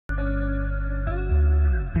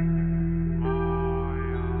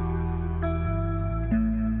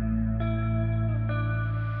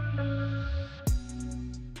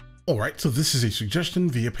Alright, so this is a suggestion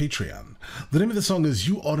via Patreon. The name of the song is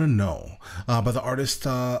You Oughta Know by the artist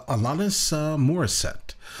Alanis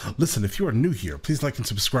Morissette. Listen, if you are new here, please like and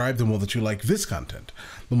subscribe. The more that you like this content,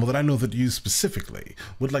 the more that I know that you specifically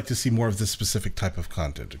would like to see more of this specific type of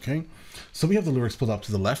content, okay? So we have the lyrics pulled up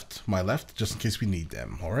to the left, my left, just in case we need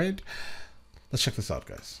them, alright? Let's check this out,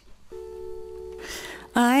 guys.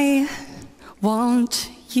 I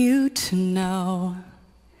want you to know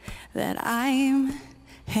that I'm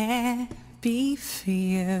happy for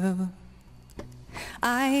you.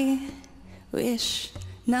 I wish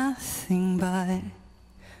nothing but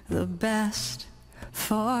the best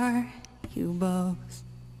for you both.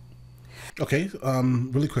 Okay,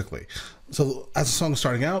 really quickly. So as the song is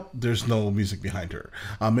starting out, there's no music behind her.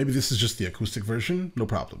 Maybe this is just the acoustic version, no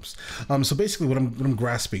problems. So basically what I'm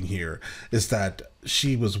grasping here is that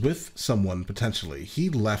she was with someone potentially. He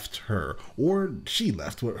left her, or she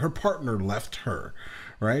left, her partner left her,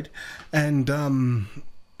 right? And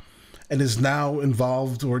is now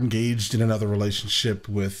involved or engaged in another relationship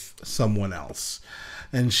with someone else.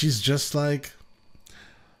 And she's just like,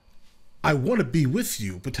 I want to be with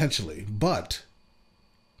you potentially, but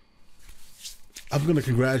I'm going to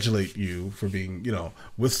congratulate you for being, you know,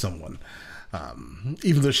 with someone,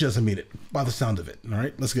 even though she doesn't mean it, by the sound of it. All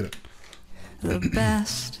right, let's get it. The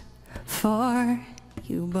best for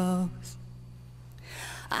you both.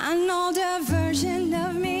 An older version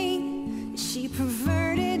of me, she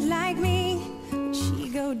perverted like me, she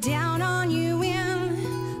go down on you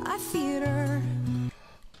in a theater.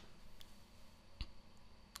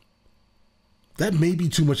 That may be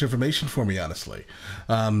too much information for me, honestly.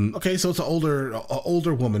 Okay, so it's an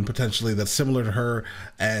older woman potentially that's similar to her,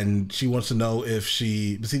 and she wants to know if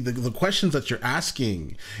she see the questions that you're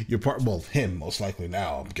asking your part. Well, him most likely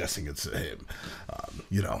now. I'm guessing it's him.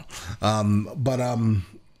 You know,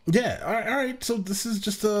 yeah. All right. So this is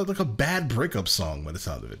just like a bad breakup song by the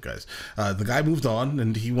sound of it, guys. The guy moved on,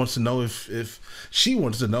 and he wants to know if she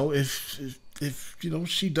wants to know if you know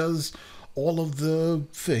she does all of the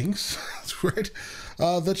things, right,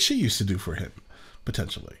 that she used to do for him,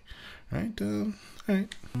 potentially, right? All right.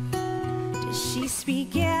 Does she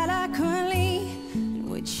speak eloquently?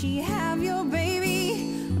 Would she have your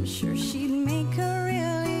baby? I'm sure she'd make a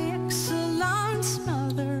really excellent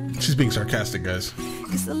mother. She's being sarcastic, guys.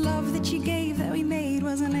 Cause the love that you gave that we made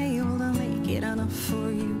wasn't able to make it enough for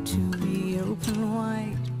you to be open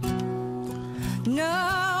wide.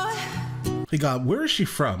 No. Hey God, where is she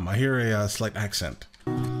from? I hear a slight accent.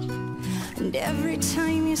 And every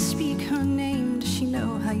time you speak her name, does she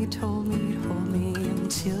know how you told me you'd hold me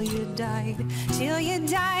until you died? Till you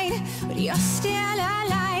died, but you're still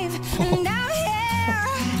alive, and I'm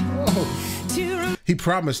here to. He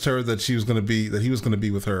promised her that he was going to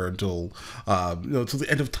be with her until, you know, till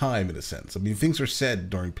the end of time, in a sense. I mean, things are said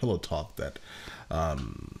during pillow talk that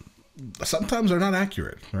sometimes are not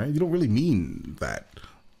accurate, right? You don't really mean that.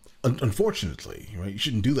 Unfortunately, right? You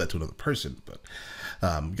shouldn't do that to another person, but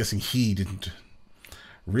I'm guessing he didn't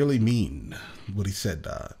really mean what he said,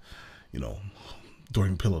 you know,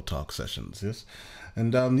 during pillow talk sessions, yes?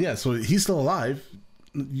 And yeah, so he's still alive.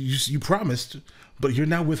 You promised, but you're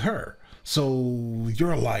now with her. So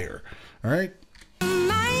you're a liar, all right?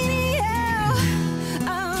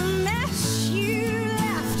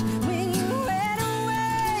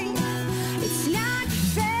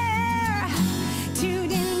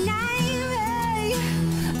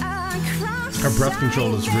 Her breath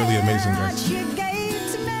control is really amazing, guys.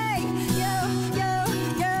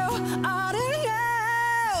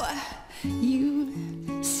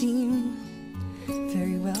 You seem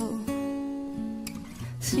very well.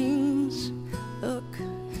 Things look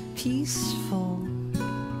peaceful.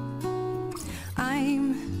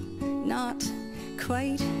 I'm not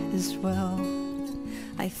quite as well.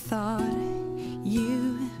 I thought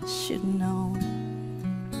you should know.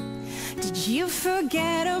 Did you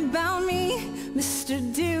forget about me, Mr.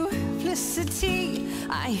 Duplicity?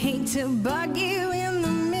 I hate to bug you in the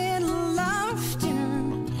middle of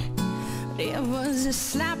dinner, but it was a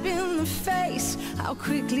slap in the face, how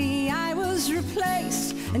quickly I was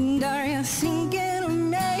replaced. And are you thinking of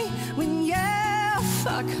me when you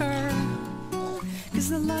fuck her? Cause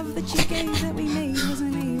the love that you gave that we made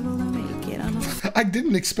wasn't able to make it enough. I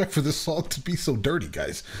didn't expect for this song to be so dirty,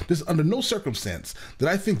 guys. There's under no circumstance that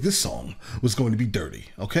I think this song was going to be dirty,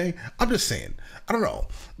 okay? I'm just saying. I don't know.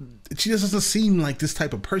 She just doesn't seem like this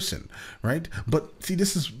type of person, right? But see,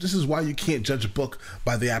 this is why you can't judge a book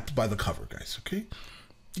by the cover, guys, okay?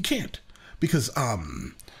 You can't. Because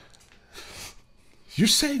you're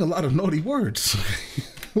saying a lot of naughty words.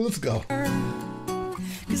 Let's go.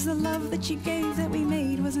 'cause the love that you gave that we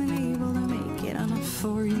made wasn't able to make it enough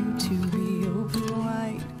for you to be open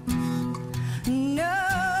wide.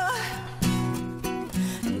 No.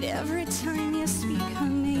 And every time you speak her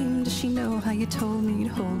name, does she know how you told me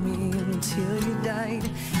you'd hold me until you died?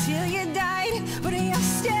 Till you died, but you're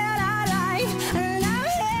still alive. And I'm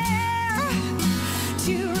here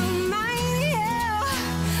to remind you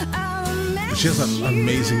of a mess. She has an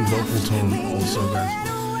amazing vocal tone also, guys.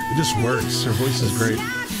 It just works. Her voice is great.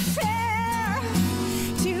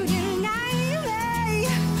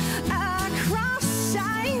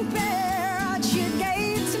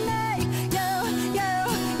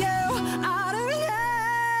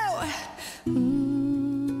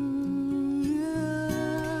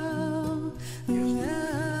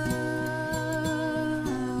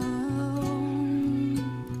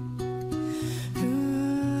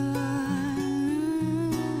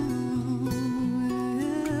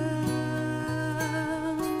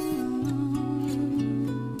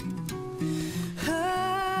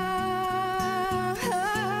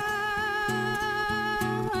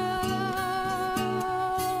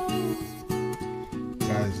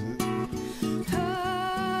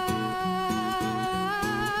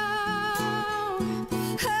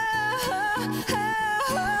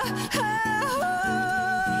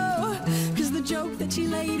 She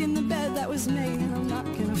laid in the bed that was made, I'm not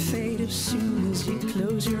gonna fade as soon as you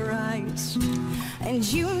close your eyes. And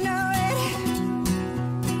you know it.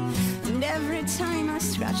 And every time I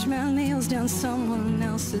scratch my nails down someone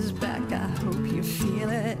else's back, I hope you feel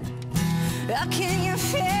it. How can you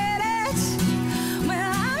feel it?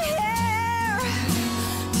 Well, I'm here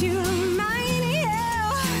to remind you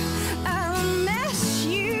of the mess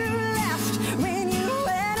you left when you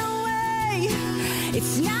went away.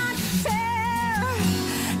 It's not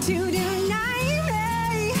to deny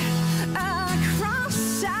me a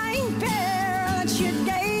cross I bear that you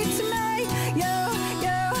gave to me. You,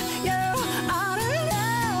 I don't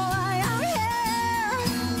know why I'm here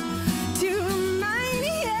to remind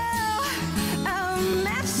you of the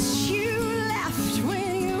mess you left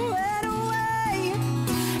when you went away.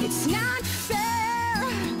 It's not fair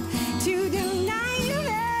to deny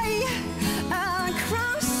me a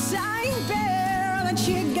cross I bear that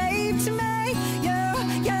you gave to me.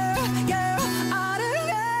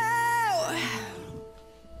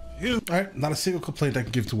 All right, not a single complaint I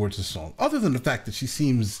can give towards this song, other than the fact that she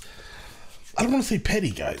seems, I don't want to say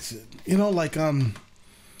petty, guys. You know, like,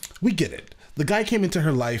 we get it. The guy came into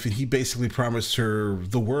her life and he basically promised her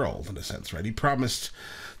the world, in a sense, right? He promised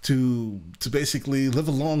to basically live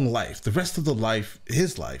a long life, the rest of the life,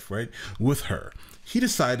 his life, right, with her. He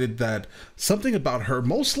decided that something about her,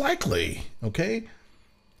 most likely, okay,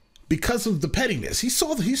 because of the pettiness, he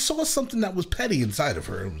saw something that was petty inside of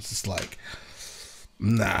her. It was just like,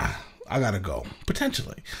 nah, I gotta go,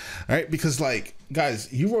 potentially. All right, because, like,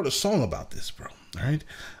 guys, you wrote a song about this, bro. All right,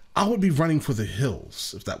 I would be running for the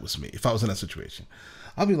hills if that was me, if I was in that situation.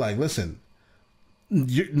 I'd be like, listen,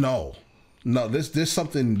 no, there's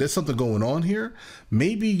something going on here.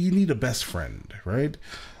 Maybe you need a best friend, right?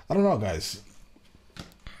 I don't know, guys.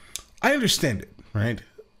 I understand it, right?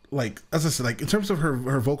 Like, as I said, like, in terms of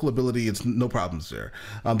her vocal ability, it's no problems there.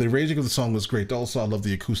 The arranging of the song was great. Also, I love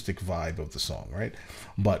the acoustic vibe of the song, right?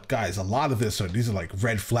 But, guys, a lot of these are like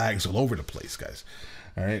red flags all over the place, guys.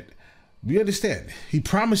 All right? We understand. He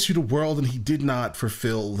promised you the world and he did not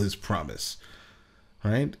fulfill his promise,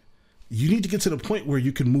 right? You need to get to the point where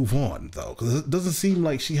you can move on, though, because it doesn't seem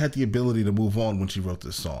like she had the ability to move on when she wrote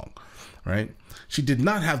this song, right? She did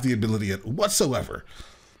not have the ability whatsoever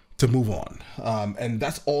to move on, and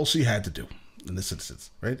that's all she had to do in this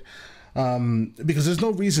instance, right? Because there's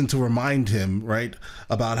no reason to remind him, right,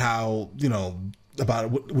 about how, you know,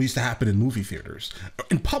 about what used to happen in movie theaters,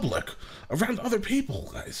 in public, around other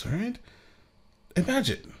people, guys, all right?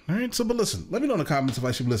 Imagine, all right? So, but listen, let me know in the comments if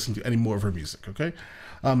I should listen to any more of her music, okay?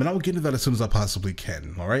 And I will get into that as soon as I possibly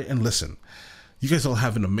can, all right? And listen, you guys all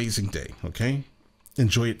have an amazing day, okay?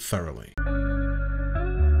 Enjoy it thoroughly.